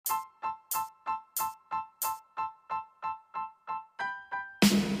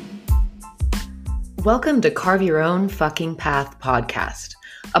Welcome to Carve Your Own Fucking Path podcast,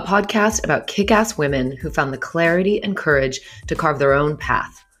 a podcast about kick-ass women who found the clarity and courage to carve their own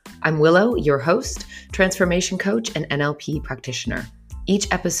path. I'm Willow, your host, transformation coach, and NLP practitioner. Each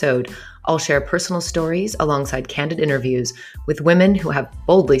episode, I'll share personal stories alongside candid interviews with women who have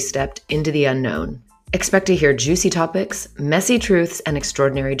boldly stepped into the unknown. Expect to hear juicy topics, messy truths, and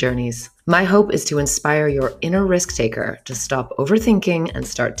extraordinary journeys. My hope is to inspire your inner risk taker to stop overthinking and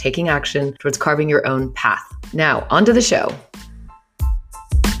start taking action towards carving your own path. Now, onto the show.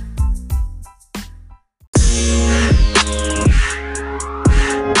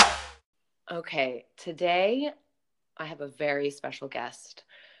 Okay, today I have a very special guest.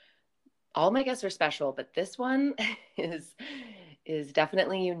 All my guests are special, but this one is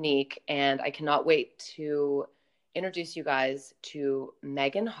definitely unique, and I cannot wait to introduce you guys to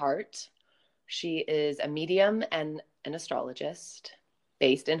Megan Hart. She is a medium and an astrologist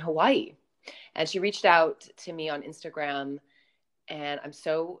based in Hawaii, and she reached out to me on Instagram, and I'm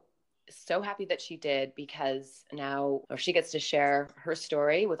so happy that she did, because now she gets to share her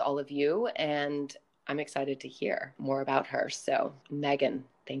story with all of you, and I'm excited to hear more about her. So Megan,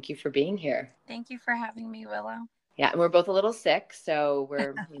 thank you for being here. Thank you for having me, Willow. Yeah, and we're both a little sick, so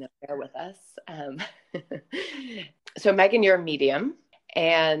we're, bear with us. So Megan, you're a medium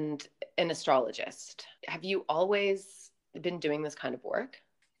and an astrologist. Have you always been doing this kind of work?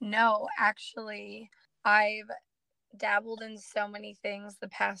 No, actually, I've dabbled in so many things the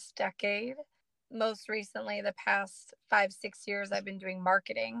past decade. Most recently, the past 5-6 years, I've been doing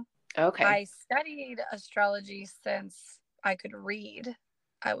marketing. Okay. I studied astrology since I could read.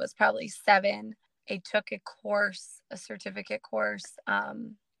 I was probably 7. I took a certificate course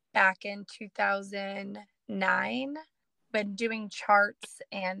back in 2009. Been doing charts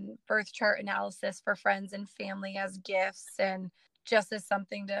and birth chart analysis for friends and family as gifts, and just as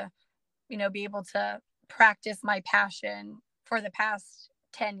something to, be able to practice my passion for the past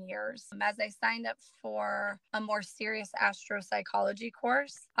 10 years. As I signed up for a more serious astropsychology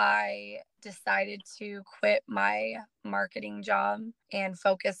course, I decided to quit my marketing job and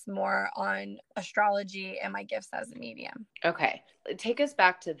focus more on astrology and my gifts as a medium. Okay. Take us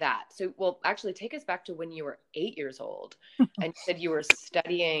back to that. Take us back to when you were 8 years old and you said you were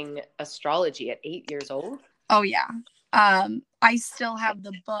studying astrology at 8 years old. Oh, yeah. I still have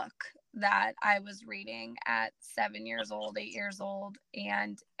the book that I was reading at 7 years old, 8 years old,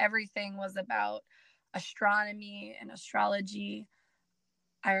 and everything was about astronomy and astrology.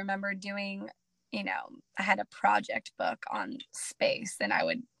 I remember doing, I had a project book on space, and I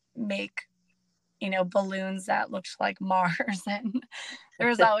would make, balloons that looked like Mars, and there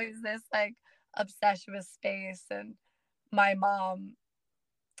was always this obsession with space. And my mom,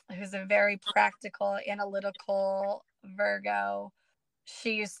 who's a very practical, analytical Virgo,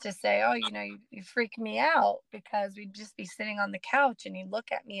 she used to say, oh, you freak me out, because we'd just be sitting on the couch and he'd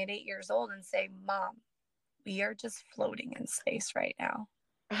look at me at 8 years old and say, Mom, we are just floating in space right now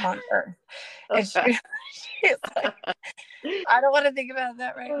on Earth. And she's like, I don't want to think about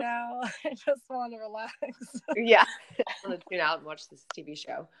that right now. I just want to relax. Yeah. I want to tune out and watch this TV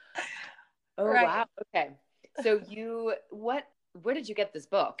show. Oh, right. Wow. Okay. So where did you get this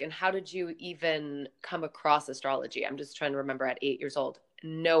book, and how did you even come across astrology? I'm just trying to remember at 8 years old.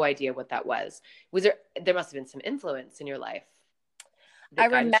 No idea what that was. There must have been some influence in your life? I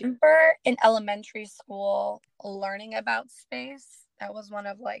remember in elementary school learning about space. That was one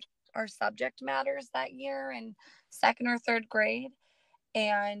of our subject matters that year in 2nd or 3rd grade.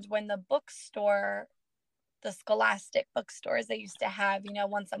 And when the Scholastic bookstores, they used to have,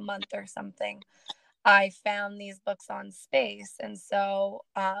 once a month or something, I found these books on space. And so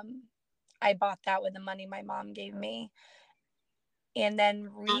I bought that with the money my mom gave me. And then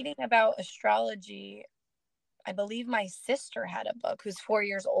reading about astrology, I believe my sister had a book, who's 4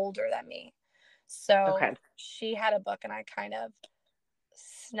 years older than me. So She had a book, and I kind of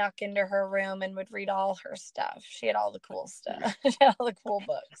snuck into her room and would read all her stuff. She had all the cool stuff. She had all the cool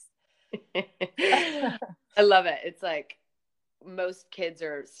books. I love it. It's like most kids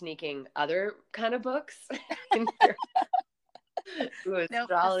are sneaking other kind of books. Nope, some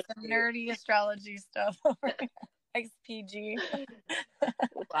nerdy astrology stuff. XPG.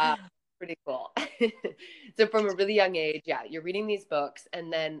 Wow, pretty cool. So from a really young age, yeah, you're reading these books,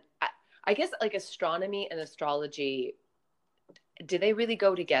 and then I guess astronomy and astrology, do they really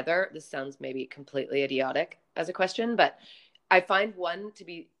go together? This sounds maybe completely idiotic as a question, but I find one to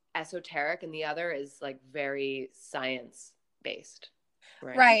be esoteric and the other is very science based.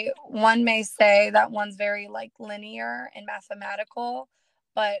 Right. One may say that one's very linear and mathematical,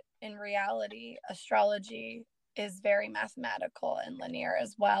 but in reality, astrology is very mathematical and linear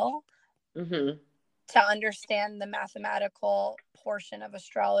as well. Mm-hmm. to understand the mathematical portion of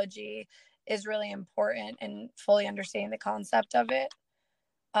astrology is really important, and fully understanding the concept of it.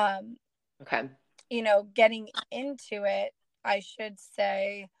 Okay. You know, getting into it, I should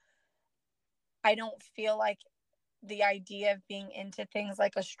say, I don't feel like the idea of being into things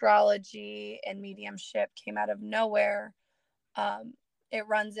like astrology and mediumship came out of nowhere. It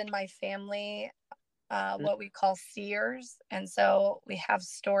runs in my family, what we call seers. And so we have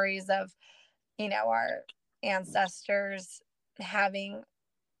stories of, you know, our ancestors having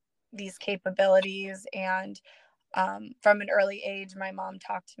these capabilities. And from an early age, my mom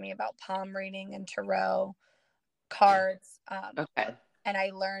talked to me about palm reading and tarot cards. Okay. And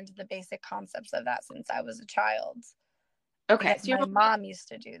I learned the basic concepts of that since I was a child. Okay. Because my mom used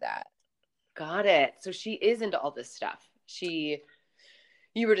to do that. Got it. So she is into all this stuff.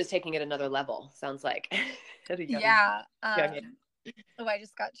 You were just taking it another level, sounds like. Yeah. Oh, I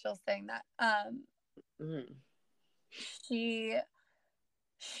just got chills saying that.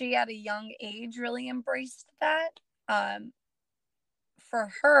 She at a young age really embraced that.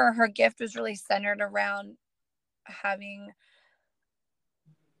 For her gift was really centered around having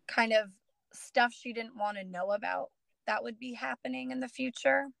kind of stuff she didn't want to know about that would be happening in the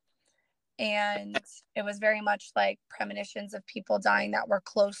future. And it was very much like premonitions of people dying that were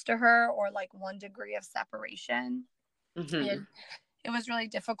close to her, or like 1 degree of separation. And it was really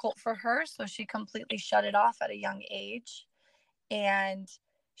difficult for her. So she completely shut it off at a young age. And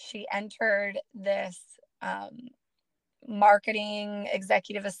she entered this marketing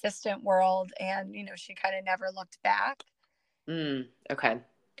executive assistant world. And, you know, she kind of never looked back. Okay.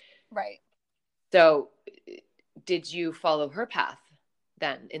 Right. So did you follow her path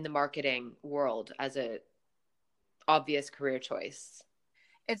then in the marketing world as a obvious career choice?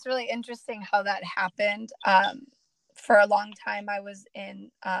 It's really interesting how that happened. For a long time, I was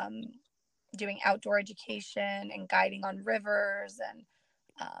in doing outdoor education and guiding on rivers, and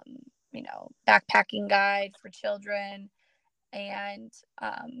you know, backpacking guide for children. And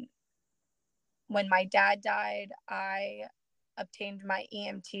when my dad died, I obtained my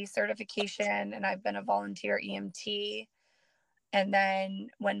EMT certification, and I've been a volunteer EMT. And then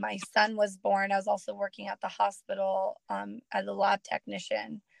when my son was born, I was also working at the hospital as a lab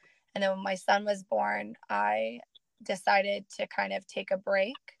technician. And then when my son was born, I decided to kind of take a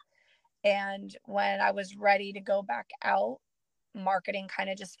break. And when I was ready to go back out, marketing kind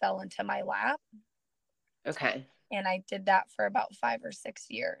of just fell into my lap. Okay. And I did that for about 5 or 6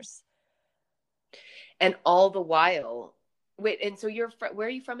 years. And all the while, wait, and so where are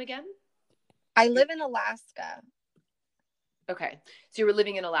you from again? I live in Alaska. Okay. So you were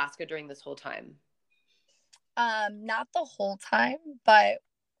living in Alaska during this whole time? Not the whole time, but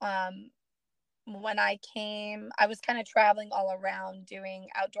when I came, I was kind of traveling all around doing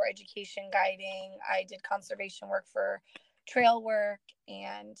outdoor education guiding. I did conservation work for trail work,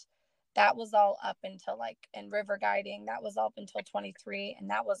 and that was all up until and river guiding, that was up until 23, and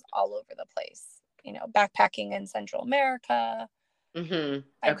that was all over the place, you know, backpacking in Central America. I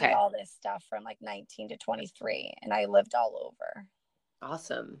did all this stuff from 19 to 23, and I lived all over.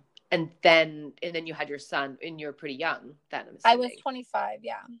 Awesome. And then you had your son, and you were pretty young then, I'm I was 25,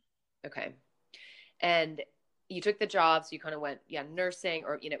 yeah. Okay. And you took the job, so you kind of went, nursing,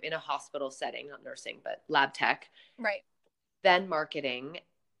 or, in a hospital setting, not nursing, but lab tech. Right. Then marketing.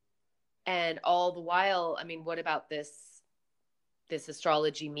 And all the while, I mean, what about this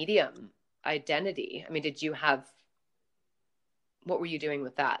astrology medium identity? I mean, what were you doing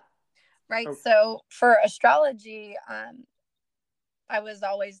with that? Right. So for astrology, I was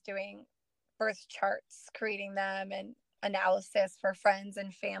always doing birth charts, creating them, and analysis for friends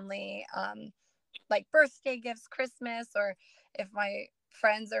and family, like birthday gifts, Christmas, or if my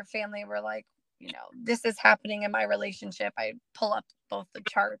friends or family were like, you know, this is happening in my relationship, I'd pull up both the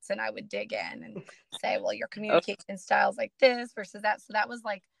charts and I would dig in and say, well, your communication style's like this versus that. So that was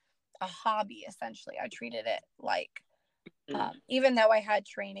like a hobby, essentially. I treated it like, even though I had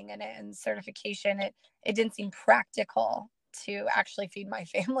training in it and certification, it didn't seem practical to actually feed my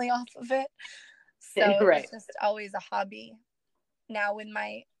family off of it. So it was just always a hobby. Now, in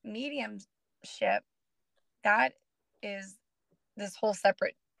my mediumship, that is this whole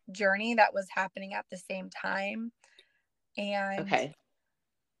separate journey that was happening at the same time. And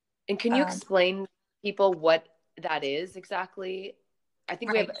and can you explain to people what that is exactly? I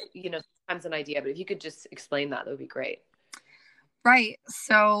think we have, sometimes an idea, but if you could just explain that would be great. Right.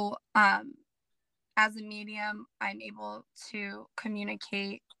 So, as a medium, I'm able to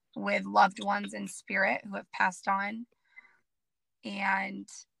communicate with loved ones in spirit who have passed on. And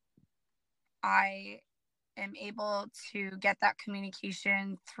I am able to get that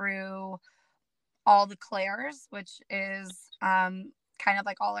communication through all the clairs, which is kind of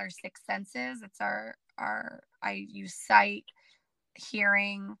like all our six senses. It's I use sight,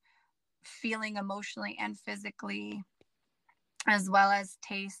 hearing, feeling emotionally and physically, as well as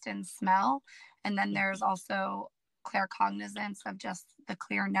taste and smell. And then there's also claircognizance of just the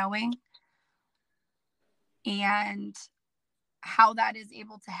clear knowing. And how that is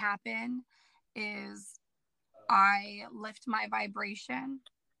able to happen is I lift my vibration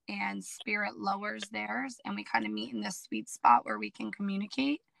and spirit lowers theirs, and we kind of meet in this sweet spot where we can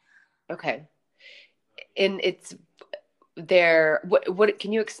communicate. Okay. And it's there. What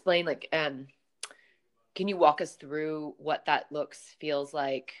can you explain? Like, can you walk us through what that looks, feels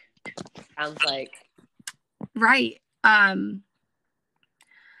like, sounds like? Right. I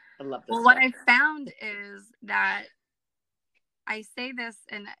love this. Well, what I found is that I say this,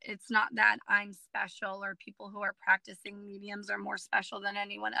 and it's not that I'm special or people who are practicing mediums are more special than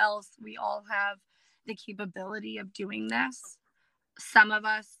anyone else. We all have the capability of doing this. Some of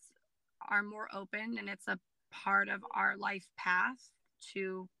us are more open, and it's a part of our life path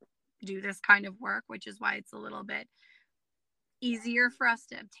to do this kind of work, which is why it's a little bit easier for us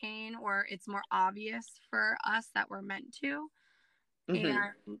to obtain, or it's more obvious for us that we're meant to. Mm-hmm.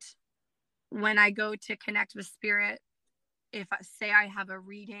 And when I go to connect with spirit, if I say I have a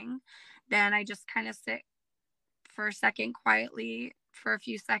reading, then I just kind of sit for a second quietly for a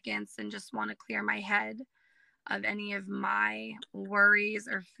few seconds and just want to clear my head of any of my worries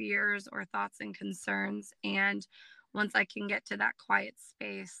or fears or thoughts and concerns. And once I can get to that quiet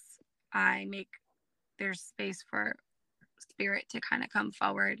space, there's space for spirit to kind of come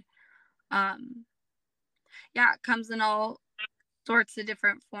forward. It comes in all sorts of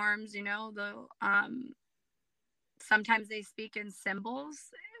different forms, sometimes they speak in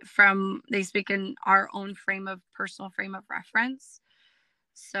symbols they speak in our own personal frame of reference.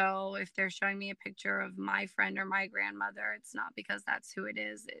 So if they're showing me a picture of my friend or my grandmother, it's not because that's who it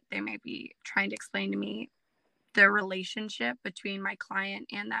is. They might be trying to explain to me the relationship between my client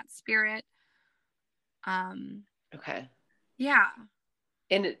and that spirit. Okay. Yeah.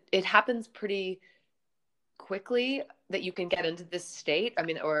 And it happens pretty quickly that you can get into this state. I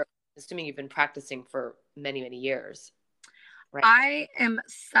mean, or assuming you've been practicing for many, many years. Right. I am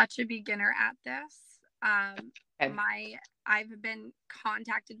such a beginner at this. Okay. I've been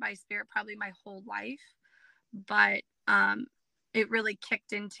contacted by spirit probably my whole life, but it really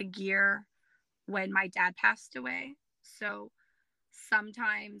kicked into gear when my dad passed away. So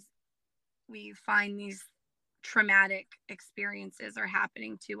sometimes we find these traumatic experiences are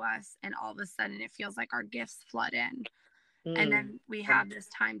happening to us, and all of a sudden it feels like our gifts flood in. And then we have this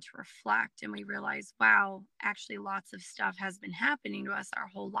time to reflect, and we realize, wow, actually lots of stuff has been happening to us our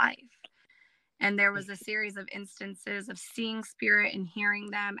whole life. And there was a series of instances of seeing spirit and hearing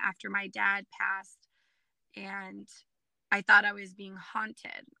them after my dad passed. And I thought I was being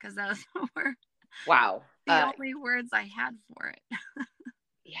haunted because those were the only words I had for it.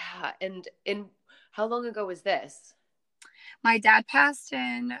 Yeah. And how long ago was this? My dad passed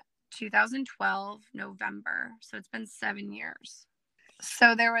in 2012, November. So it's been 7 years.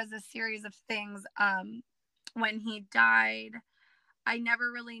 So there was a series of things. When he died, I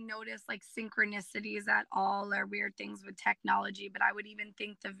never really noticed like synchronicities at all or weird things with technology, but I would even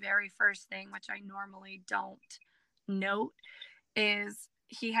think the very first thing, which I normally don't note, is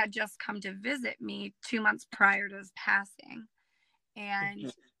he had just come to visit me 2 months prior to his passing.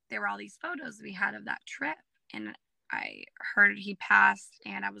 And there were all these photos we had of that trip. And I heard he passed,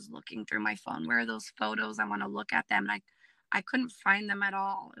 and I was looking through my phone. Where are those photos? I want to look at them. And I couldn't find them at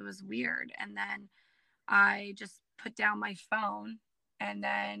all. It was weird. And then I just put down my phone, and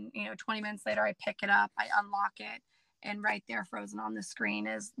then, 20 minutes later, I pick it up, I unlock it, and right there frozen on the screen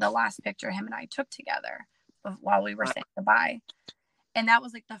is the last picture him and I took together while we were saying goodbye. And that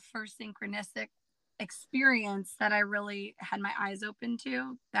was like the first synchronistic experience that I really had my eyes open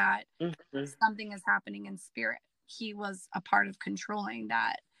to, that something is happening in spirit. He was a part of controlling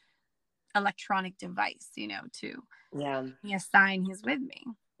that electronic device, to be a sign he's with me.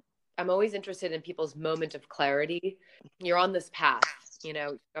 I'm always interested in people's moment of clarity. You're on this path,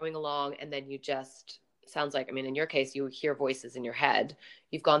 going along, and then you just, sounds like, I mean, in your case, you hear voices in your head.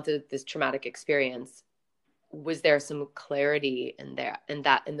 You've gone through this traumatic experience. Was there some clarity in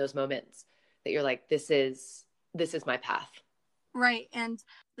those moments that you're like, this is my path? Right. And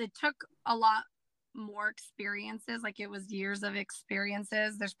it took a lot more experiences. Like, it was years of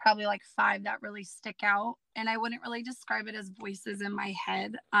experiences. There's probably like 5 that really stick out, and I wouldn't really describe it as voices in my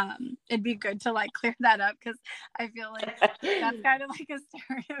head. It'd be good to like clear that up, because I feel like that's kind of like a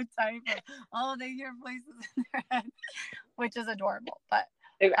stereotype of, oh, they hear voices in their head, which is adorable. But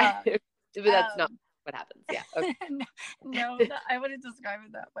But that's not what happens. Yeah. Okay. No, I wouldn't describe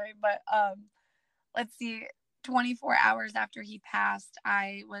it that way. But let's see, 24 hours after he passed,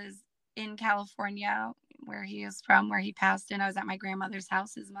 I was in California, where he is from, where he passed, and I was at my grandmother's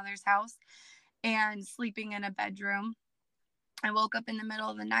house, his mother's house, and sleeping in a bedroom. I woke up in the middle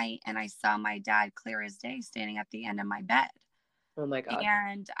of the night and I saw my dad clear as day standing at the end of my bed. Oh my God.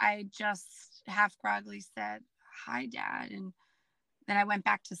 And I just half groggily said, "Hi, Dad." And then I went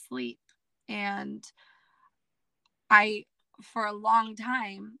back to sleep. And I, for a long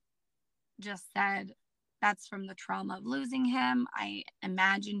time, just said, that's from the trauma of losing him. I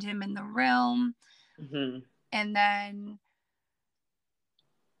imagined him in the room. Mm-hmm. And then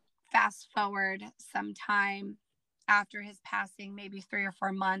fast forward some time after his passing, maybe 3 or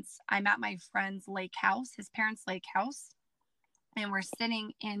 4 months, I'm at my friend's lake house, his parents' lake house. And we're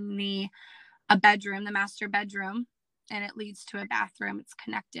sitting in a bedroom, the master bedroom, and it leads to a bathroom. It's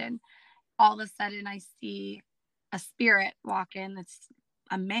connected. All of a sudden, I see a spirit walk in. It's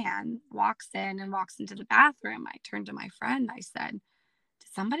a man walks in and walks into the bathroom. I turned to my friend. I said, "Did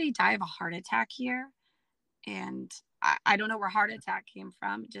somebody die of a heart attack here?" And I don't know where heart attack came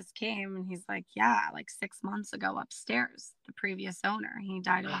from. It just came. And he's like, "Yeah, like 6 months ago upstairs, the previous owner, he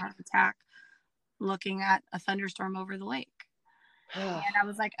died of a heart attack looking at a thunderstorm over the lake." And I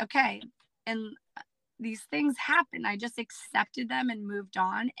was like, okay. And these things happen. I just accepted them and moved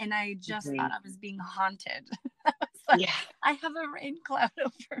on. And I just thought I was being haunted. I was like, yeah. I have a rain cloud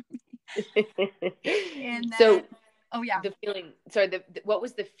over me. And then, so, oh yeah. The feeling, sorry, what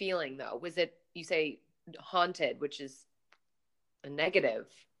was the feeling though? Was it, you say haunted, which is a negative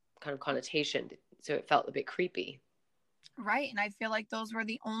kind of connotation. So it felt a bit creepy. Right. And I feel like those were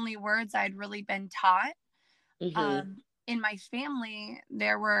the only words I'd really been taught. Mm-hmm. In my family,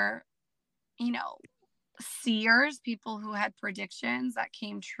 there were, seers, people who had predictions that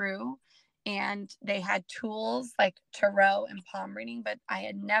came true, and they had tools like tarot and palm reading, but I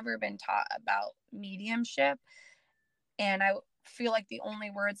had never been taught about mediumship. And I feel like the only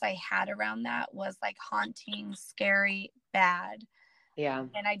words I had around that was like haunting, scary, bad. Yeah.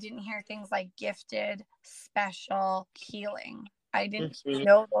 And I didn't hear things like gifted, special, healing. I didn't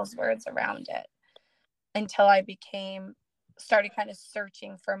know those words around it until I started kind of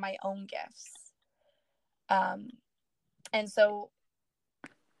searching for my own gifts. And so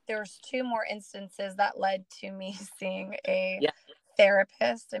there's 2 more instances that led to me seeing a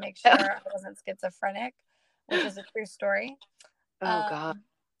therapist to make sure I wasn't schizophrenic, which is a true story. Oh, God.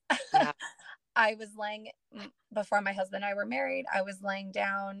 Yeah. I was before my husband and I were married, I was laying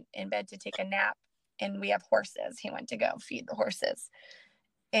down in bed to take a nap, and we have horses. He went to go feed the horses.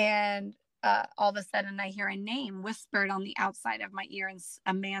 And all of a sudden I hear a name whispered on the outside of my ear in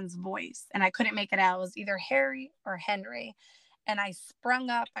a man's voice. And I couldn't make it out. It was either Harry or Henry. And I sprung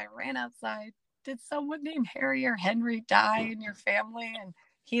up. I ran outside. "Did someone named Harry or Henry die in your family?" And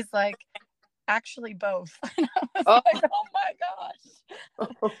he's like, "Actually, both." And I was like, "Oh my gosh.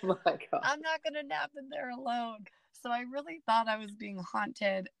 Oh my God. I'm not going to nap in there alone." So I really thought I was being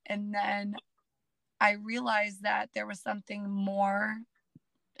haunted. And then I realized that there was something more,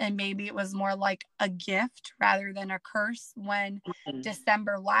 and maybe it was more like a gift rather than a curse, when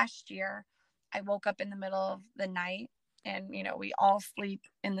December last year, I woke up in the middle of the night, and, we all sleep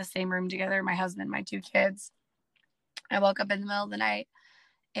in the same room together, my husband, my 2 kids. I woke up in the middle of the night,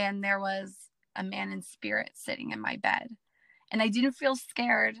 and there was a man in spirit sitting in my bed. And I didn't feel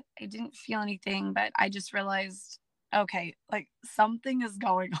scared. I didn't feel anything, but I just realized, okay, like something is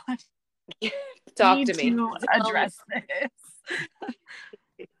going on. Talk to me. To address this.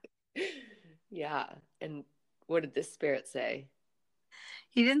 Yeah. And what did the spirit say?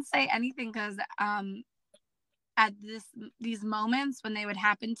 He didn't say anything, because at these moments when they would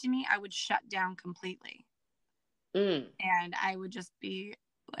happen to me, I would shut down completely. And I would just be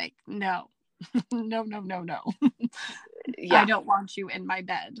like, no, no, no, no, no. Yeah. I don't want you in my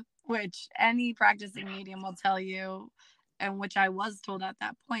bed, which any practicing medium will tell you, and which I was told at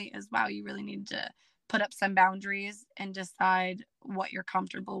that point, is, wow, you really need to put up some boundaries and decide what you're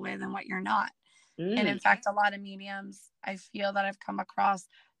comfortable with and what you're not. And in fact, a lot of mediums I feel that I've come across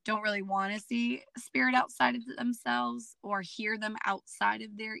don't really want to see spirit outside of themselves or hear them outside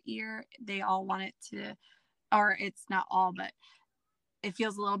of their ear. They all want it to, or it's not all, but it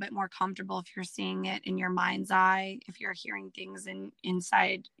feels a little bit more comfortable if you're seeing it in your mind's eye, if you're hearing things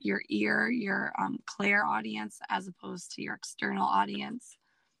inside your ear, your clairaudience, as opposed to your external audience.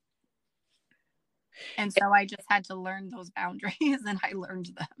 And so I just had to learn those boundaries, and I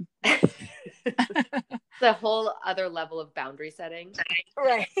learned them. The whole other level of boundary setting.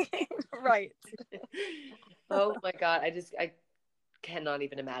 Right. Right. Oh my God. cannot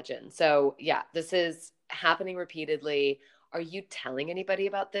even imagine. So yeah, this is happening repeatedly. Are you telling anybody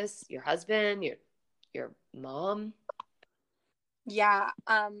about this? Your husband, your mom? Yeah.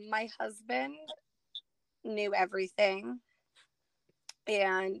 My husband knew everything.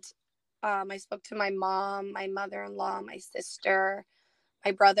 And I spoke to my mom, my mother-in-law, my sister,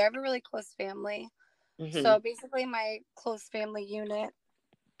 my brother. I have a really close family. Mm-hmm. So basically my close family unit.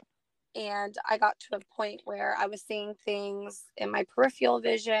 And I got to a point where I was seeing things in my peripheral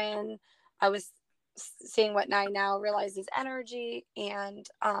vision. I was seeing what I now realize is energy. And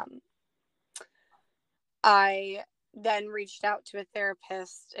I then reached out to a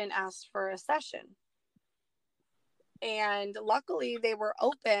therapist and asked for a session. And luckily they were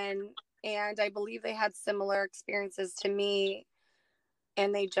open, and I believe they had similar experiences to me.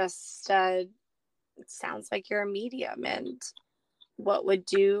 And they just said, it sounds like you're a medium. And what would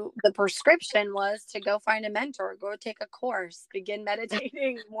do the prescription was to go find a mentor, go take a course, begin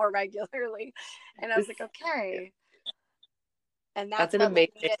meditating more regularly. And I was like, okay. And That's that's an what led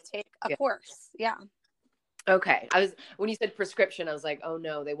amazing. me to take a Yeah. course. Yeah. Okay. When you said prescription, I was like, oh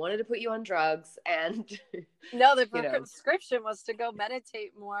no, they wanted to put you on drugs and No, the you know, prescription was to go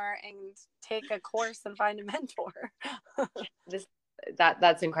meditate more and take a course and find a mentor. this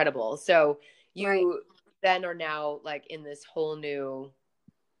that's incredible. So Right. you then are now like in this whole new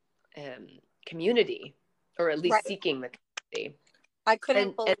community, or at least Right. seeking the community. I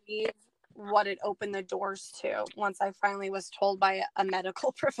couldn't And believe what it opened the doors to once I finally was told by a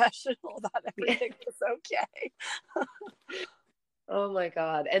medical professional that everything was okay. oh my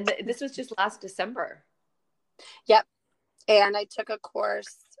God. And this was just last December. Yep. And I took a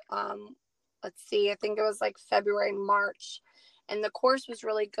course. Let's see, I think it was like February, March. And the course was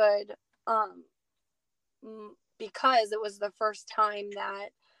really good because it was the first time that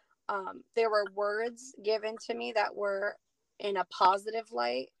there were words given to me that were in a positive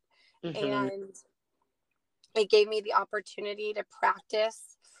light. Mm-hmm. And it gave me the opportunity to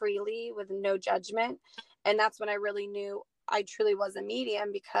practice freely with no judgment. And that's when I really knew I truly was a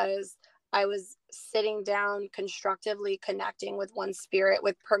medium, because I was sitting down constructively connecting with one spirit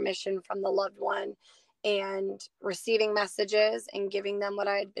with permission from the loved one, and receiving messages and giving them what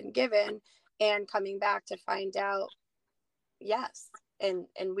I had been given, and coming back to find out, yes. And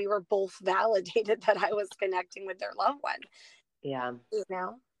we were both validated that I was connecting with their loved one. Yeah. You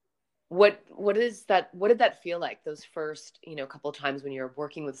know? What is that? What did that feel like those first, couple of times when you're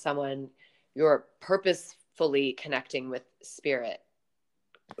working with someone, you're purposefully connecting with spirit?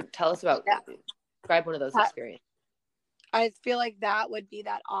 Tell us about, Yeah. describe one of those experiences. I feel like that would be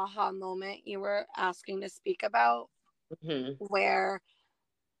that aha moment you were asking to speak about, Mm-hmm. where,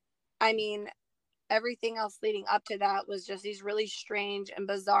 I mean, everything else leading up to that was just these really strange and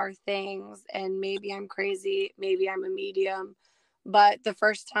bizarre things. And maybe I'm crazy, maybe I'm a medium. But the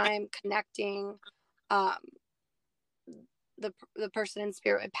first time connecting, um, the person in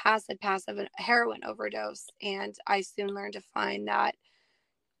spirit had passed of a heroin overdose. And I soon learned to find that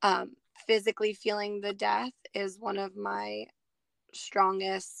physically feeling the death is one of my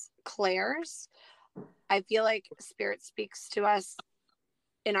strongest clairs. I feel like spirit speaks to us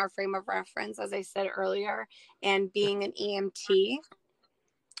in our frame of reference, as I said earlier. And being an EMT,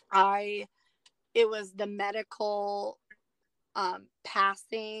 it was the medical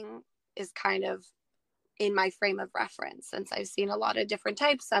passing is kind of in my frame of reference, since I've seen a lot of different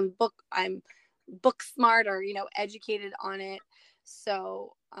types. I'm book smart, or educated on it.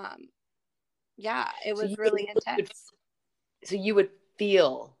 So yeah, it So was really intense. So you would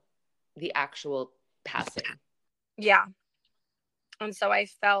feel the actual passing. Yeah. And so I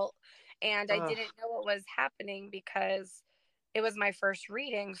felt, and I didn't know what was happening because it was my first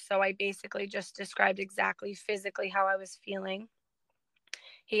reading. So I basically just described exactly physically how I was feeling.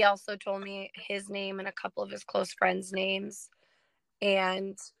 He also told me his name and a couple of his close friends' names.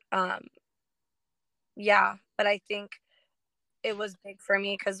 And yeah, but I think it was big for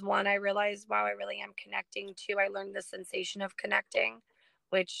me because, one, I realized, wow, I really am connecting. Two, I learned the sensation of connecting,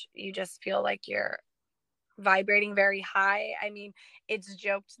 which you just feel like you're vibrating very high. I mean, it's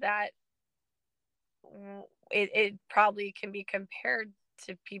joked that it probably can be compared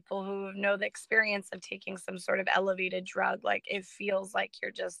to people who know the experience of taking some sort of elevated drug. Like, it feels like you're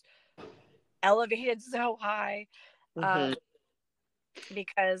just elevated so high,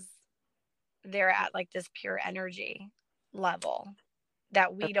 because they're at like this pure energy level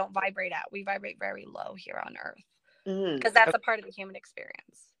that we don't vibrate at. We vibrate very low here on earth, because that's a part of the human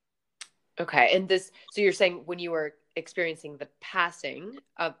experience. Okay. And so you're saying when you were experiencing the passing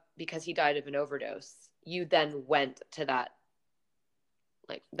because he died of an overdose, you then went to that,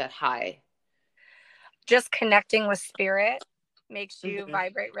 like that high. Just connecting with spirit makes you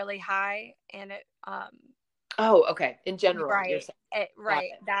vibrate really high, and it Oh, okay. In general, you're right, saying. Got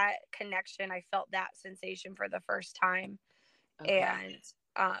right, it. that connection, I felt that sensation for the first time. Okay. And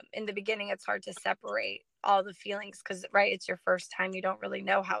in the beginning it's hard to separate all the feelings because, right, it's your first time, you don't really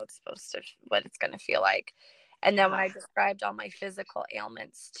know how it's supposed to, what it's going to feel like. And then when I described all my physical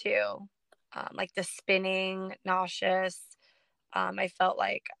ailments too, like the spinning, nauseous, I felt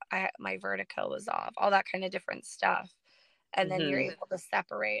like my vertigo was off, all that kind of different stuff. And then you're able to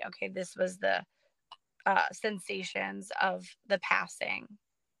separate, okay, this was the sensations of the passing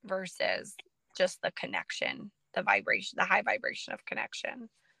versus just the connection, the vibration, the high vibration of connection.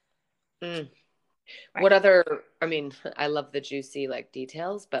 Mm. Right. What other, I mean, I love the juicy like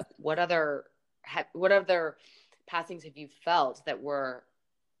details, but what other passings have you felt that were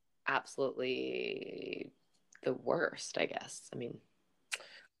absolutely the worst, I guess? I mean,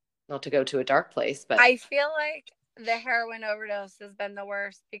 not to go to a dark place, but I feel like the heroin overdose has been the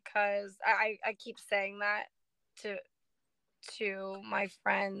worst because I keep saying that to my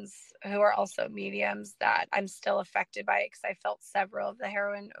friends who are also mediums, that I'm still affected by it because I felt several of the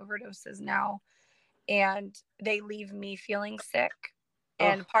heroin overdoses now, and they leave me feeling sick.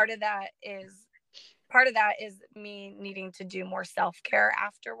 And part of that is me needing to do more self-care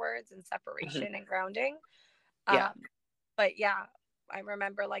afterwards, and separation and grounding. But yeah, I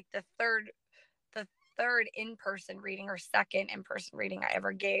remember like the third in-person reading, or second in-person reading I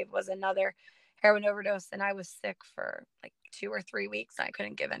ever gave, was another heroin overdose, and I was sick for like 2 or 3 weeks. I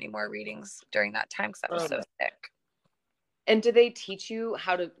couldn't give any more readings during that time because I was so sick. And do they teach you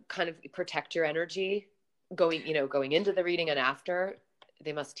how to kind of protect your energy going into the reading and after?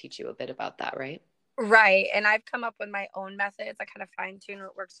 They must teach you a bit about that, right? Right. And I've come up with my own methods. I kind of fine tune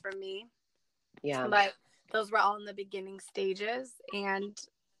what works for me. Yeah. But those were all in the beginning stages and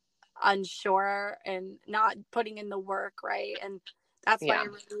unsure and not putting in the work, right? And that's why I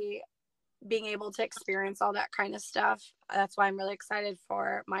really, being able to experience all that kind of stuff, that's why I'm really excited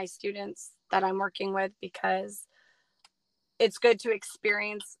for my students that I'm working with, because it's good to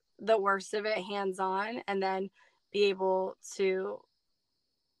experience the worst of it hands-on and then be able to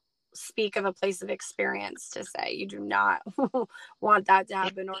speak of a place of experience to say you do not want that to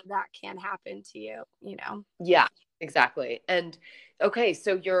happen, or that can happen to you, Yeah, exactly. And okay,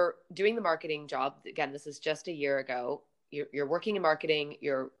 so you're doing the marketing job. Again, this is just a year ago. You're working in marketing,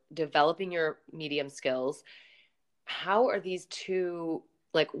 you're developing your medium skills. How are these two,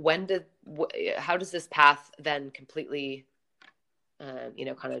 like, how does this path then completely,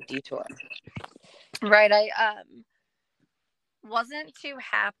 kind of detour? Right. I wasn't too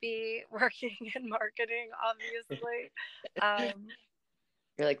happy working in marketing, obviously.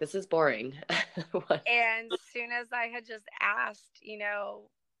 You're like, this is boring. And soon as I had just asked,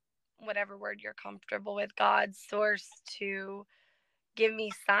 whatever word you're comfortable with, God's source, to give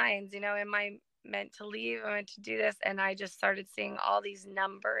me signs, am I meant to leave? Am I meant to do this? And I just started seeing all these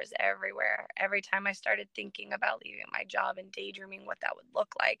numbers everywhere. Every time I started thinking about leaving my job and daydreaming what that would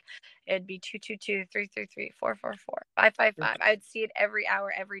look like, it'd be 222, 333, 444, 555. I'd see it every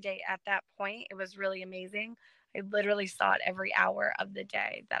hour, every day. At that point, it was really amazing. I literally saw it every hour of the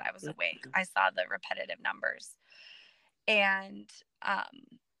day that I was awake. I saw the repetitive numbers. And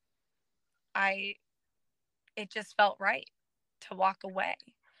it just felt right to walk away.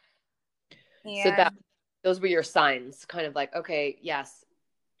 So And those were your signs, kind of like, okay, yes,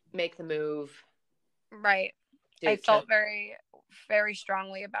 make the move. Right. I felt very, very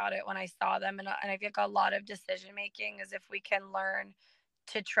strongly about it when I saw them. And I think a lot of decision making is, if we can learn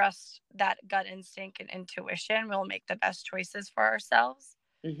to trust that gut instinct and intuition, we'll make the best choices for ourselves.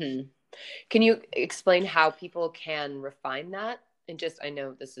 Mm-hmm. Can you explain how people can refine that? And just, I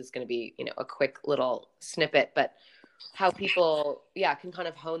know this is going to be, a quick little snippet, but how people, can kind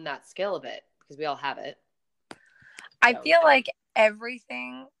of hone that skill a bit, because we all have it. I feel like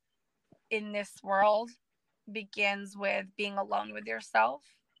everything in this world begins with being alone with yourself,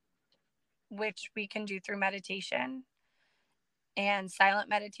 which we can do through meditation. And silent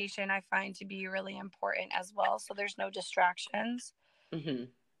meditation I find to be really important as well. So there's no distractions. Mm-hmm.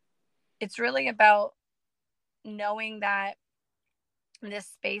 It's really about knowing that this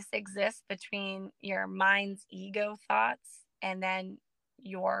space exists between your mind's ego thoughts and then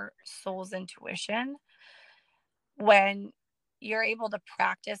your soul's intuition. When you're able to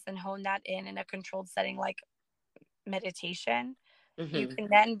practice and hone that in a controlled setting like meditation, you can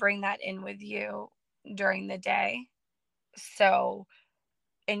then bring that in with you during the day. So,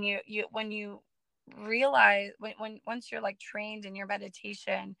 and you when you realize when once you're like trained in your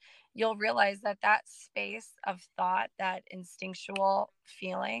meditation, you'll realize that that space of thought, that instinctual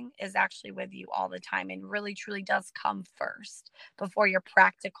feeling, is actually with you all the time and really truly does come first before your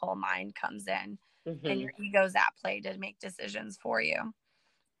practical mind comes in and Mm-hmm. your ego's at play to make decisions for you,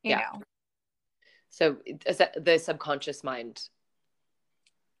 you Yeah. know. So the subconscious mind.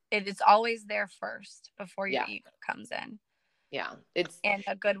 It is always there first before your Yeah. ego comes in. Yeah. It's And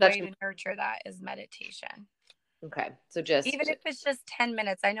a good such way an, to nurture that is meditation. okay. So Even just, if it's just 10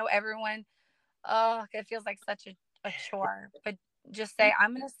 minutes. I know everyone, oh, it feels like such a chore, but just say,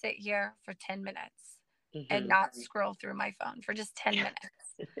 I'm going to sit here for 10 minutes and mm-hmm. not scroll through my phone for just 10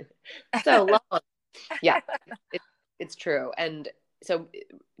 minutes. So long. Yeah. It's true. And so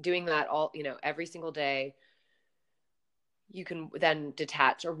doing that all, every single day, you can then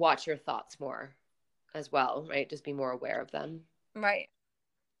detach or watch your thoughts more as well, right? Just be more aware of them. Right.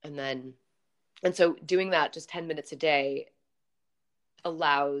 And so doing that just 10 minutes a day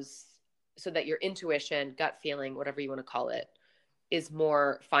allows so that your intuition, gut feeling, whatever you want to call it, is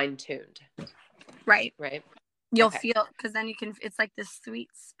more fine-tuned. Right. Right. You'll Okay. feel, because then you can, it's like this sweet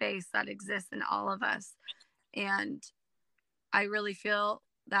space that exists in all of us. And I really feel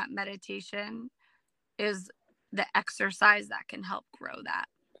that meditation is the exercise that can help grow that.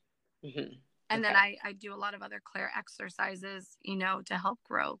 Mm-hmm. And Okay. then I do a lot of other clair exercises, to help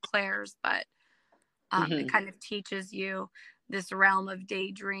grow clairs, but Mm-hmm. it kind of teaches you this realm of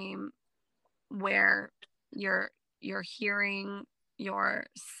daydream where your hearing, your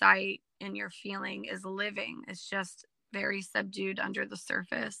sight, and your feeling is living. It's just very subdued under the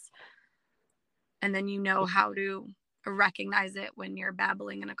surface. And then how to recognize it when you're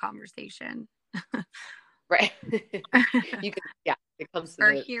babbling in a conversation. Right. You can, yeah, it comes to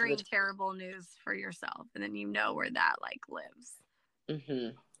Or the hearing terrible news for yourself, and then where that like lives.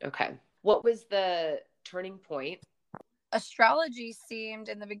 Mm-hmm. Okay. What was the turning point? Astrology seemed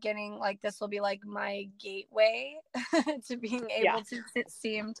in the beginning like this will be like my gateway to being able to, it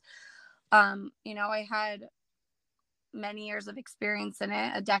seemed, I had many years of experience in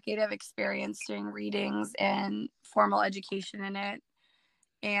it, a decade of experience doing readings and formal education in it.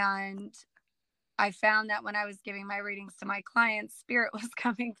 And I found that when I was giving my readings to my clients, spirit was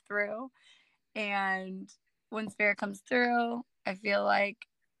coming through. And when spirit comes through, I feel like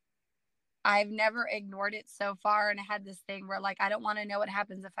I've never ignored it so far. And I had this thing where, like, I don't want to know what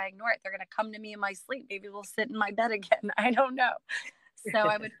happens if I ignore it. They're going to come to me in my sleep. Maybe we'll sit in my bed again. I don't know. So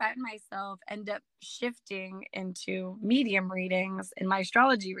I would find myself end up shifting into medium readings in my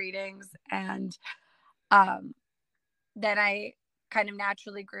astrology readings. And then I kind of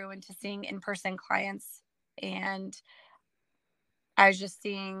naturally grew into seeing in-person clients. And I was just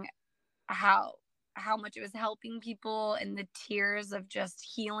seeing how much it was helping people and the tears of just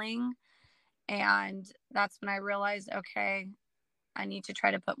healing. And that's when I realized, okay, I need to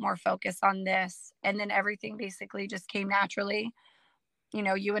try to put more focus on this. And then everything basically just came naturally.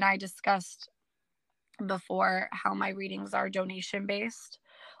 You and I discussed before how my readings are donation based.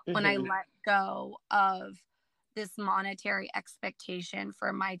 Mm-hmm. When I let go of this monetary expectation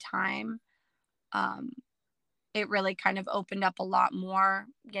for my time, it really kind of opened up a lot more,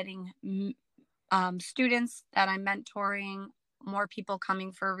 getting students that I'm mentoring, more people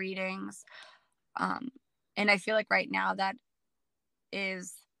coming for readings. And I feel like right now that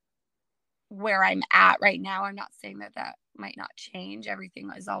is where I'm at right now. I'm not saying that might not change. Everything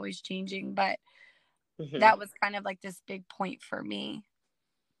is always changing, but that was kind of like this big point for me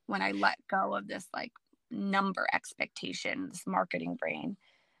when I let go of this like number expectation, this marketing brain.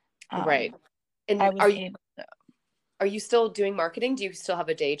 Right. And are you still doing marketing? Do you still have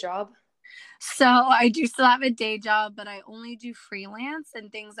a day job? So I do still have a day job, but I only do freelance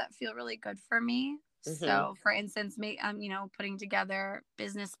and things that feel really good for me. Mm-hmm. So for instance, I'm, putting together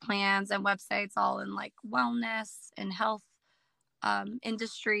business plans and websites all in like wellness and health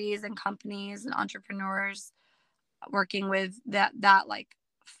industries and companies and entrepreneurs. Working with that like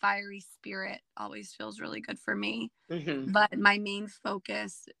fiery spirit always feels really good for me. Mm-hmm. But my main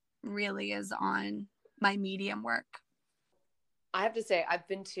focus really is on my medium work. I have to say, I've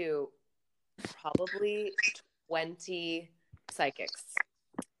been to probably 20 psychics.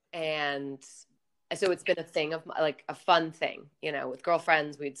 And so it's been a thing of like a fun thing, with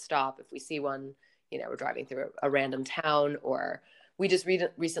girlfriends, we'd stop if we see one, we're driving through a random town, or we just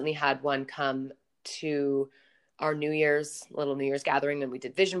recently had one come to our little New Year's gathering, and we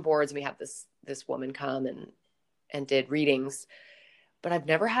did vision boards, and we had this woman come and did readings, but I've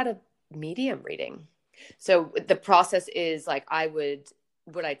never had a medium reading. So the process is like,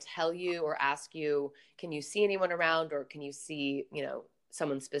 would I tell you or ask you, can you see anyone around, or can you see,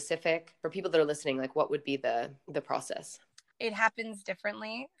 someone specific? For people that are listening, like what would be the process? It happens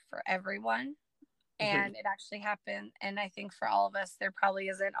differently for everyone. And it actually happened. And I think for all of us, there probably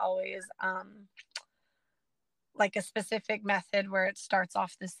isn't always like a specific method where it starts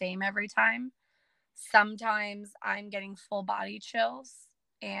off the same every time. Sometimes I'm getting full body chills,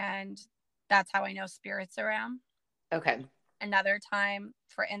 and that's how I know spirit's around. Okay. Another time,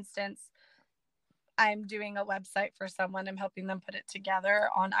 for instance, I'm doing a website for someone. I'm helping them put it together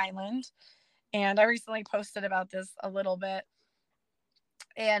on Island. And I recently posted about this a little bit.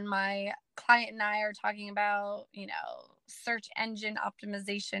 And my client and I are talking about, search engine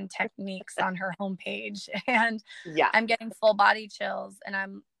optimization techniques on her homepage. And I'm getting full body chills. And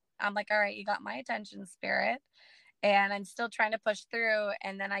I'm like, all right, you got my attention, spirit. And I'm still trying to push through.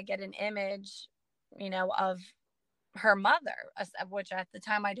 And then I get an image, of her mother, which at the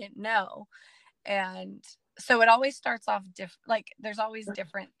time I didn't know. And so it always starts off different. Like there's always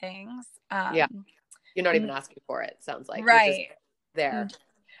different things. You're not even asking for it. Sounds like right.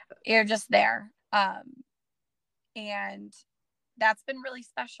 You're just there. And that's been really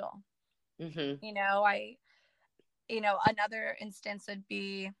special. Another instance would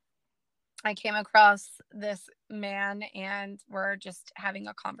be, I came across this man and we're just having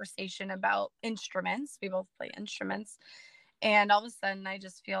a conversation about instruments. We both play instruments. And all of a sudden I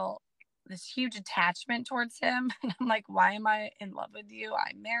just feel this huge attachment towards him. And I'm like, why am I in love with you?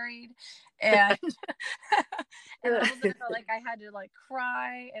 I'm married. And, and all of a sudden I felt like I had to like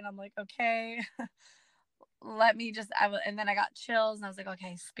cry. And I'm like, okay, and then I got chills and I was like,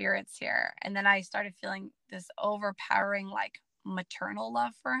 okay, spirit's here. And then I started feeling this overpowering, like maternal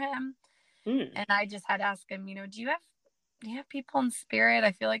love for him. And I just had to ask him, do you have people in spirit?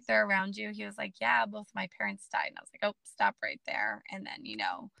 I feel like they're around you. He was like, yeah, both my parents died. And I was like, oh, stop right there. And then,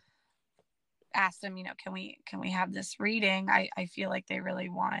 asked him, can we have this reading? I feel like they really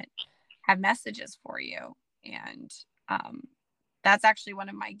have messages for you. And that's actually one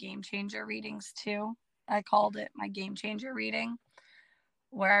of my game changer readings too. I called it my game changer reading,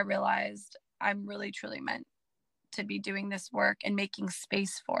 where I realized I'm really truly meant to be doing this work and making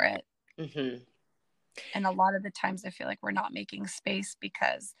space for it. And a lot of the times I feel like we're not making space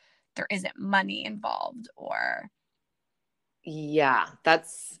because there isn't money involved or. Yeah,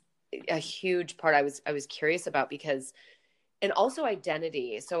 that's a huge part I was curious about, because, and also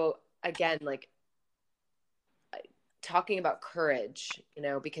identity. So again, like talking about courage,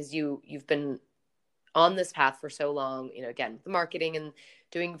 because you've been on this path for so long, again, the marketing and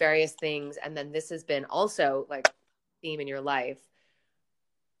doing various things. And then this has been also like theme in your life.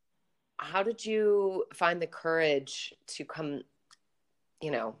 How did you find the courage to come,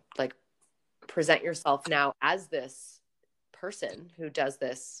 like present yourself now as this person who does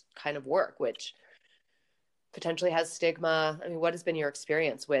this kind of work, which potentially has stigma? I mean, what has been your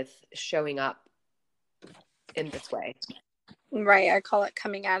experience with showing up in this way? Right. I call it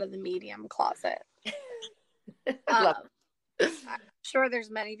coming out of the medium closet. I'm sure there's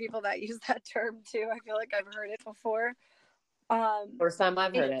many people that use that term too. I feel like I've heard it before. First time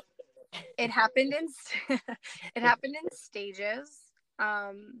I've heard it. It happened in stages.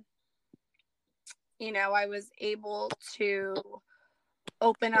 I was able to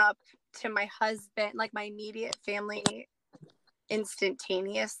open up to my husband, like my immediate family,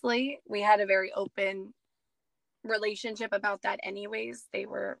 instantaneously. We had a very open relationship about that anyways. They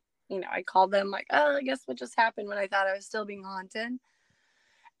were, I called them like, oh, I guess what just happened, when I thought I was still being haunted.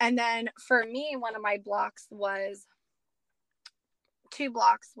 And then for me, one of my blocks was, 2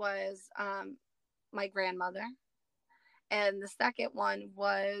 blocks was my grandmother. And the second one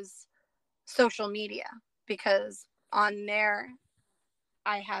was social media, because on there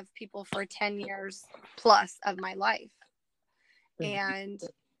I have people for 10 years plus of my life. And,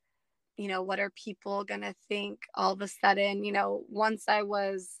 what are people going to think all of a sudden, once I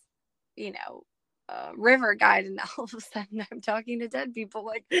was, a river guide, and all of a sudden I'm talking to dead people,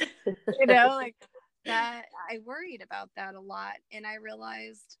 like, like that. I worried about that a lot. And I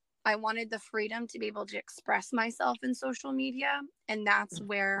realized I wanted the freedom to be able to express myself in social media. And that's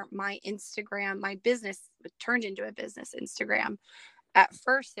where my Instagram, my business turned into a business Instagram. At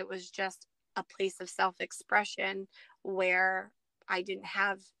first, it was just a place of self-expression where I didn't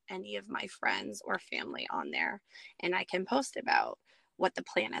have any of my friends or family on there. And I can post about what the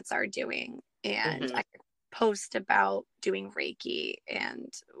planets are doing. And I can post about doing Reiki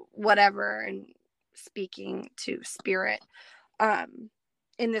and whatever, and speaking to spirit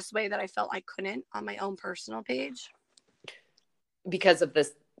in this way that I felt I couldn't on my own personal page. Because of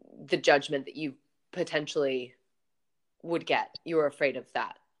the judgment that you potentially would get. You were afraid of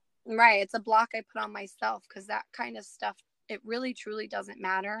that. Right. It's a block I put on myself, because that kind of stuff it really truly doesn't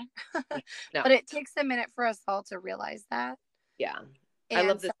matter. No. But it takes a minute for us all to realize that. Yeah. I And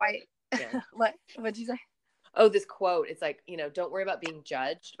love so this. Yeah. what'd you say? Oh, this quote. It's like, don't worry about being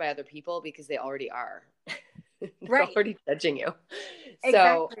judged by other people because they already are. They're Right. already judging you.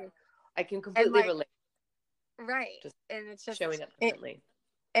 So Exactly. I can And completely like, relate. right. Just And it's just showing up differently.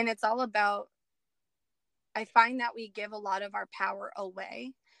 and it's all about, I find that we give a lot of our power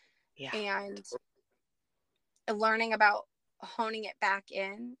away, Yeah. and learning about honing it back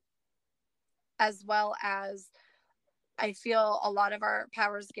in, as well as I feel a lot of our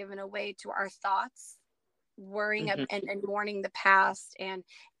power is given away to our thoughts, worrying Mm-hmm. and mourning the past, and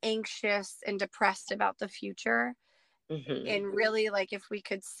anxious and depressed about the future. Mm-hmm. And really, like, if we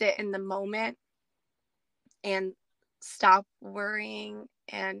could sit in the moment and stop worrying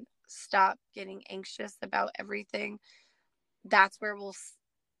and stop getting anxious about everything, that's where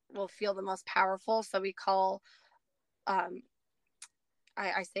we'll feel the most powerful. So we call, um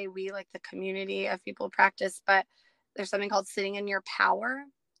I say we, like the community of people practice, but there's something called sitting in your power.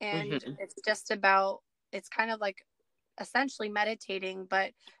 And Mm-hmm. it's just about, it's kind of like essentially meditating,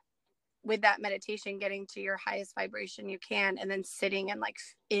 but with that meditation, getting to your highest vibration you can, and then sitting and like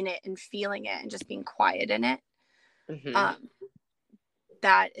in it and feeling it and just being quiet in it. Mm-hmm.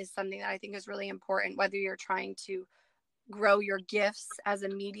 That is something that I think is really important, whether you're trying to grow your gifts as a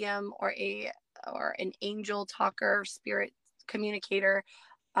medium or an angel talker, spirit communicator.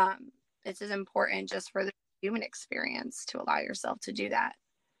 It's as important just for the human experience to allow yourself to do that.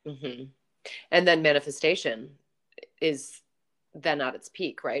 Mm-hmm. And then manifestation is then at its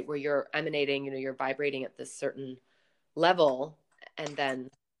peak, right? Where you're emanating, you're vibrating at this certain level, and then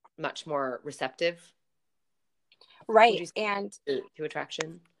much more receptive, would Right. you say, to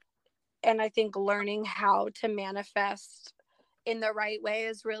attraction? And I think learning how to manifest in the right way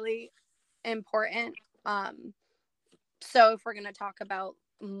is really important. So if we're going to talk about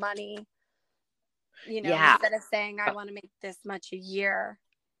money, Yeah. instead of saying I want to make this much a year,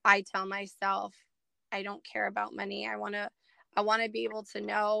 I tell myself I don't care about money. I want to be able to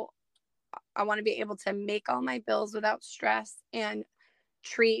know, I want to be able to make all my bills without stress and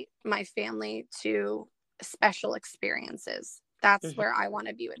treat my family to special experiences. That's Mm-hmm. where I want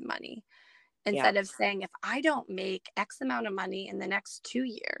to be with money. Yeah. Instead of saying, if I don't make X amount of money in the next 2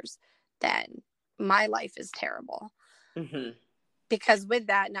 years, then my life is terrible. Mm-hmm. Because with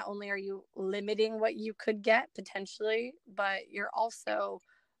that, not only are you limiting what you could get potentially, but you're also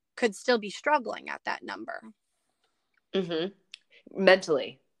could still be struggling at that number. Mm-hmm.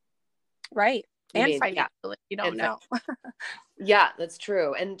 Mentally. Right. You And mean, yeah. financially, you don't know. Yeah, that's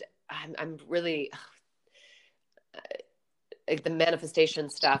true. And I'm really the manifestation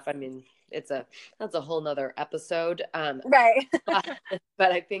stuff. I mean, that's a whole nother episode. Right.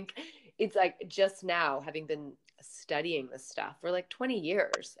 But I think it's like just now, having been studying this stuff for like 20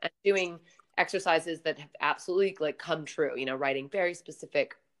 years and doing exercises that have absolutely like come true, writing very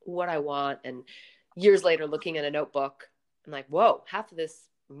specific what I want, and years later looking at a notebook, I'm like, whoa,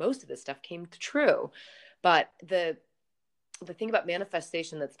 most of this stuff came true. But the thing about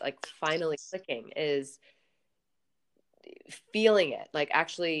manifestation that's like finally clicking is feeling it, like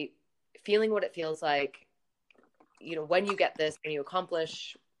actually feeling what it feels like, when you get this, when you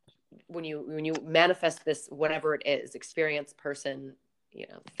accomplish, when you manifest this, whatever it is, experience, person,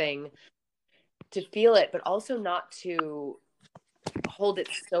 thing, to feel it, but also not to hold it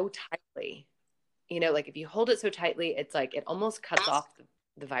so tightly. Like if you hold it so tightly, it's like it almost cuts off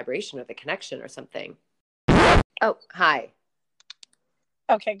the vibration or the connection or something. Oh, hi.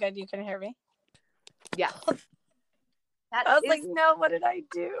 Okay, good. You can hear me. Yeah. I was like, no, what did I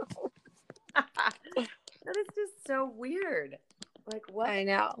do? That is just so weird. Like, what? I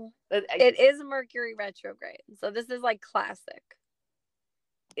know. It is Mercury retrograde. So this is like classic.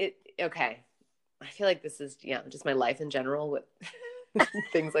 Okay. I feel like this is, just my life in general with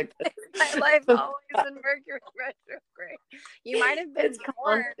things like this. My life always in Mercury retrograde. You might have been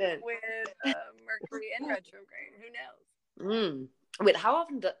born constant with Mercury in retrograde. Who knows? Wait, how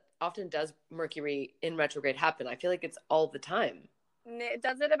often does Mercury in retrograde happen? I feel like it's all the time. It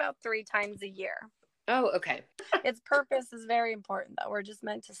does it about 3 times a year. Oh, okay. Its purpose is very important, though. We're just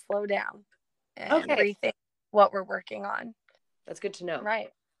meant to slow down and rethink what we're working on. That's good to know. Right.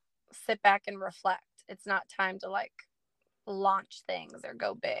 Sit back and reflect. It's not time to like launch things or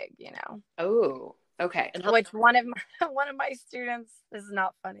go big, Oh, okay. And which one of my students, this is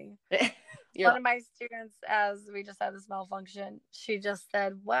not funny. One of my students, as we just had this malfunction, she just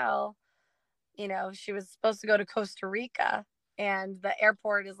said, well, she was supposed to go to Costa Rica, and the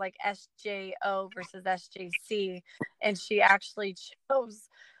airport is like SJO versus SJC, and she actually chose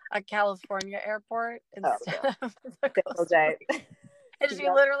a California airport Oh, instead of the single Costa day. Rica. And she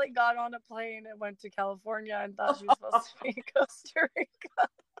Yep. literally got on a plane and went to California and thought she was supposed to be in Costa Rica.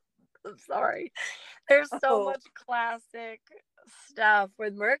 I'm sorry. There's so much classic stuff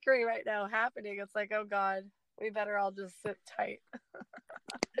with Mercury right now happening. It's like, oh God, we better all just sit tight.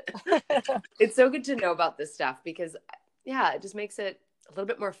 It's so good to know about this stuff because, yeah, it just makes it a little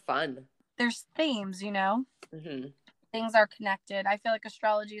bit more fun. There's themes, you know? Mm-hmm. Things are connected. I feel like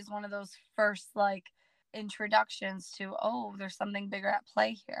astrology is one of those first, like, introductions to, oh, there's something bigger at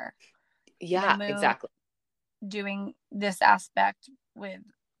play here. Yeah, the moon exactly. Doing this aspect with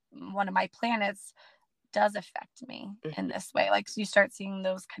one of my planets does affect me in this way. Like, so you start seeing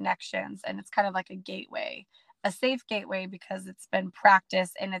those connections, and it's kind of like a gateway, a safe gateway, because it's been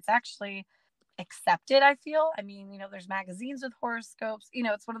practiced and it's actually accepted. I feel, I mean, you know, there's magazines with horoscopes, you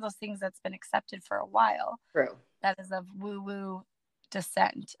know, it's one of those things that's been accepted for a while. True. That is of woo-woo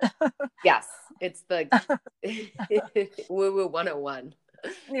descent. Yes, it's the woo-woo 101.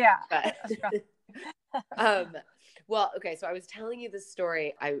 Yeah. Well, okay, so I was telling you this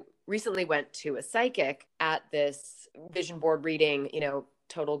story. I recently went to a psychic at this vision board reading, you know,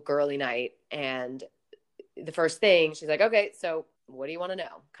 total girly night. And the first thing she's like, okay, so what do you want to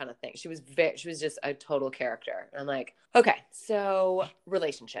know, kind of thing. She was just a total character. And I'm like, okay, so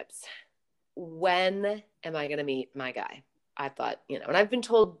relationships. When am I going to meet my guy? I thought, you know, and I've been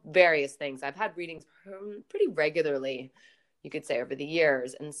told various things. I've had readings pretty regularly, you could say, over the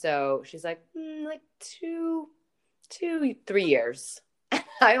years. And so she's like, like 3 years.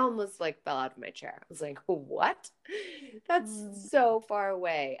 I almost like fell out of my chair. I was like, what? That's so far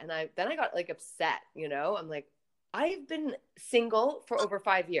away. And then I got like upset, you know, I'm like, I've been single for over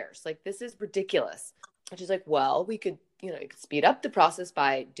 5 years. Like, this is ridiculous. And she's like, well, we could, you know, you could speed up the process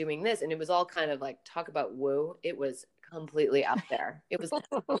by doing this. And it was all kind of like, talk about woo. It was completely out there. It was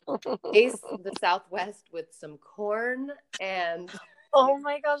taste the Southwest with some corn and oh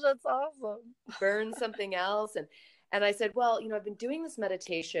my gosh, that's awesome. burn something else. And I said, well, you know, I've been doing this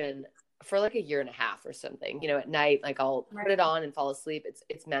meditation for like 1.5 years or something, you know, at night, like I'll put it on and fall asleep.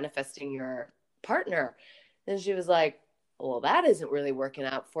 It's manifesting your partner. And she was like, well, that isn't really working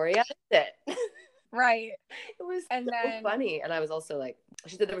out for you, is it? Right. It was so funny. And I was also like,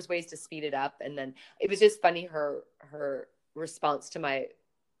 she said there was ways to speed it up. And then it was just funny, her response to my,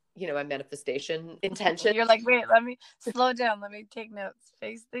 you know, my manifestation intention. You're like, wait, let me slow down. Let me take notes.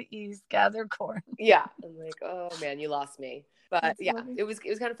 Face the east, gather corn. Yeah. I'm like, oh man, you lost me. But that's yeah, funny. It was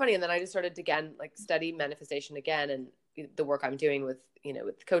kind of funny. And then I just started to again, like, study manifestation again, and the work I'm doing with, you know,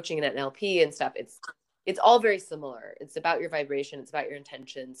 with coaching and NLP and stuff. It's all very similar. It's about your vibration. It's about your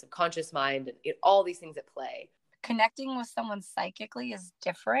intention, subconscious mind, and all these things at play. Connecting with someone psychically is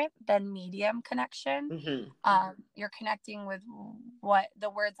different than medium connection. Mm-hmm. You're connecting with what the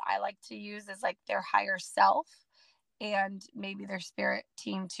words I like to use is like their higher self and maybe their spirit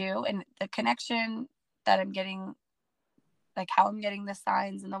team too. And the connection that I'm getting, like how I'm getting the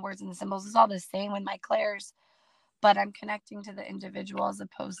signs and the words and the symbols, is all the same with my clairs, but I'm connecting to the individual as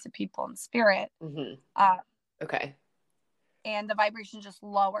opposed to people in spirit. Mm-hmm. Okay. And the vibration is just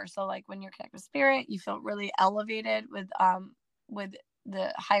lower. So like when you're connected with spirit, you feel really elevated. With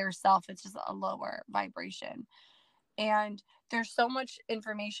the higher self, it's just a lower vibration. And there's so much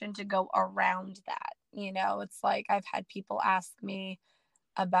information to go around that. You know, it's like I've had people ask me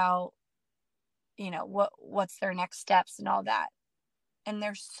about, you know, what's their next steps and all that. And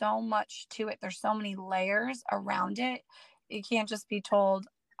there's so much to it. There's so many layers around it. You can't just be told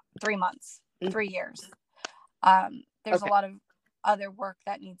 3 months, 3 years. There's a lot of other work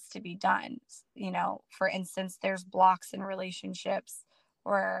that needs to be done. You know, for instance, there's blocks in relationships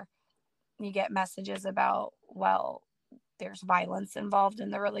where you get messages about, well, there's violence involved in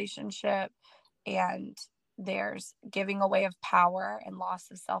the relationship, and there's giving away of power and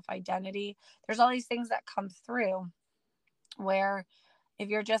loss of self-identity. There's all these things that come through where if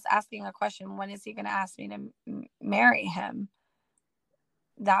you're just asking a question, when is he going to ask me to marry him?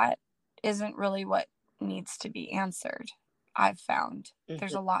 That isn't really what needs to be answered. I've found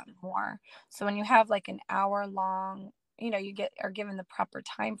there's a lot more. So when you have like an hour long, you know, you are given the proper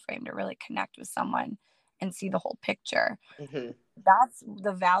time frame to really connect with someone and see the whole picture. Mm-hmm. That's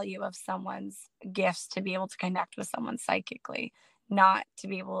the value of someone's gifts, to be able to connect with someone psychically, not to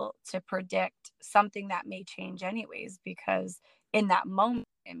be able to predict something that may change anyways, because in that moment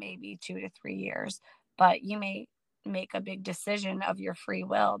it may be 2 to 3 years, but you may make a big decision of your free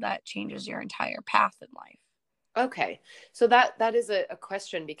will that changes your entire path in life. Okay. So that is a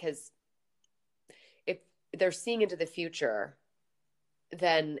question, because if they're seeing into the future,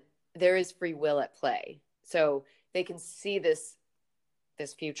 then there is free will at play. So they can see this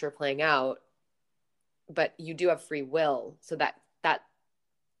this future playing out, but you do have free will. So that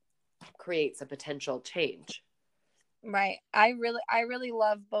creates a potential change. Right. I really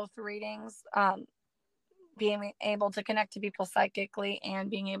love both readings. Being able to connect to people psychically and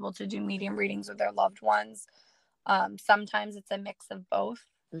being able to do medium readings with their loved ones. Sometimes it's a mix of both.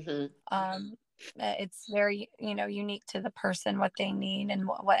 It's very, unique to the person, what they need and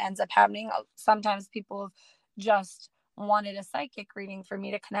what ends up happening. Sometimes people just wanted a psychic reading for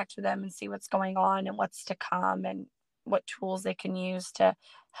me to connect with them and see what's going on and what's to come and what tools they can use to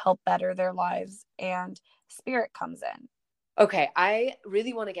help better their lives, and spirit comes in. Okay. I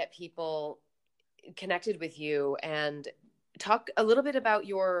really want to get people connected with you and talk a little bit about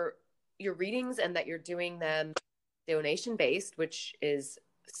your readings, and that you're doing them donation based, which is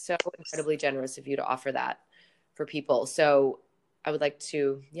so incredibly generous of you to offer that for people. So I would like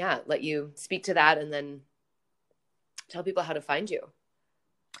to, let you speak to that and then tell people how to find you.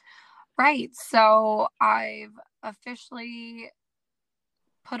 Right. So I've officially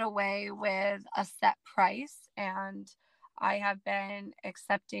put away with a set price, and I have been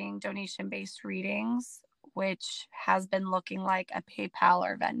accepting donation-based readings, which has been looking like a PayPal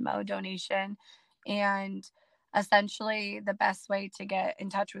or Venmo donation. And essentially the best way to get in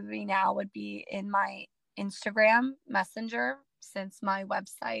touch with me now would be in my Instagram Messenger, since my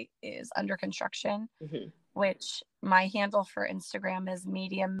website is under construction, which my handle for Instagram is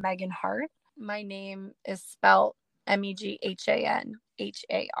Medium Megan Hart. My name is spelled MEGHANHART.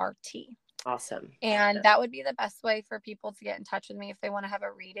 Awesome. And that would be the best way for people to get in touch with me if they want to have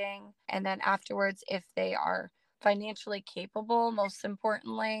a reading. And then afterwards, if they are financially capable, most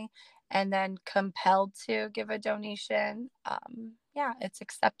importantly, and then compelled to give a donation, it's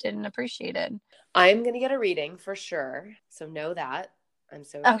accepted and appreciated. I'm going to get a reading for sure. So know that. I'm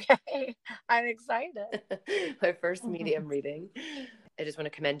so okay. I'm excited. My first medium reading. I just want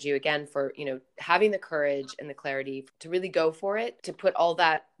to commend you again for, having the courage and the clarity to really go for it, to put all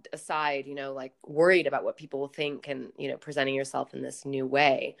that aside, like worried about what people will think, and, presenting yourself in this new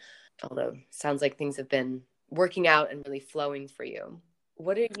way. Although it sounds like things have been working out and really flowing for you.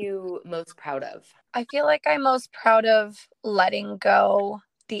 What are you most proud of? I feel like I'm most proud of letting go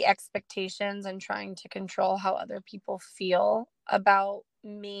the expectations and trying to control how other people feel about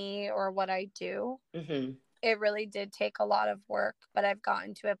me or what I do. It really did take a lot of work, but I've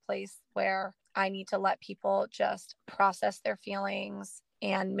gotten to a place where I need to let people just process their feelings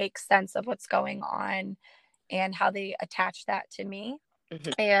and make sense of what's going on and how they attach that to me.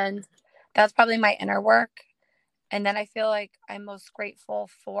 And that's probably my inner work. And then I feel like I'm most grateful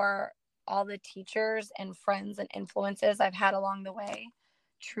for all the teachers and friends and influences I've had along the way.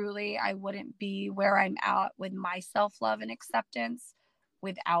 Truly, I wouldn't be where I'm at with my self-love and acceptance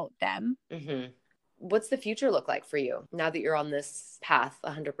without them. What's the future look like for you now that you're on this path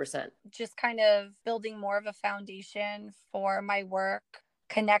 100%? Just kind of building more of a foundation for my work,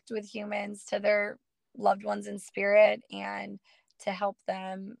 connect with humans to their loved ones in spirit, and to help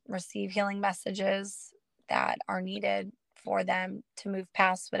them receive healing messages that are needed for them to move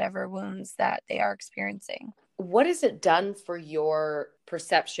past whatever wounds that they are experiencing. What has it done for your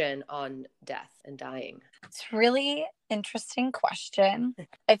perception on death and dying? It's a really interesting question.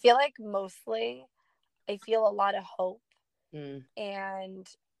 I feel like mostly I feel a lot of hope, and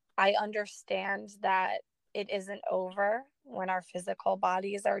I understand that it isn't over when our physical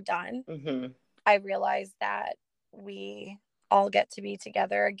bodies are done. I realize that we all get to be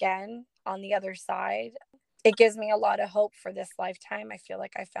together again on the other side. It gives me a lot of hope for this lifetime. I feel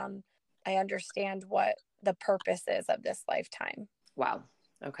like I understand what the purpose is of this lifetime. Wow.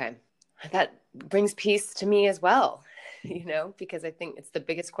 Okay. That brings peace to me as well, because I think it's the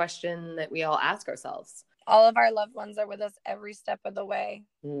biggest question that we all ask ourselves. All of our loved ones are with us every step of the way.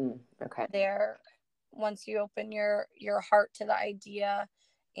 Okay. They're, once you open your heart to the idea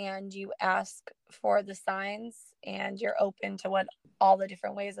and you ask for the signs and you're open to what all the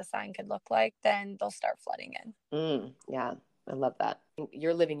different ways a sign could look like, then they'll start flooding in. Yeah. I love that.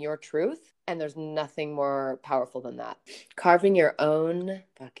 You're living your truth, and there's nothing more powerful than that. Carving your own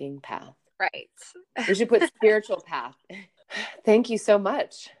fucking path. Right. We should put spiritual path. Thank you so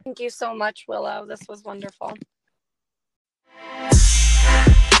much. Thank you so much, Willow. This was wonderful.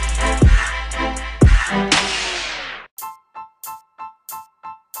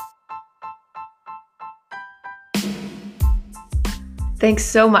 Thanks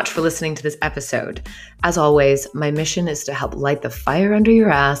so much for listening to this episode. As always, my mission is to help light the fire under your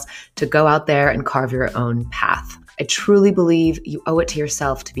ass to go out there and carve your own path. I truly believe you owe it to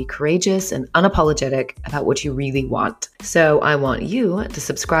yourself to be courageous and unapologetic about what you really want. So I want you to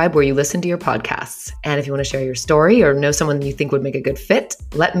subscribe where you listen to your podcasts. And if you want to share your story or know someone you think would make a good fit,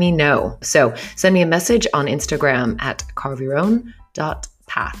 let me know. So send me a message on Instagram at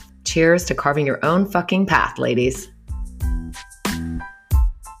carveyourown.path. Cheers to carving your own fucking path, ladies.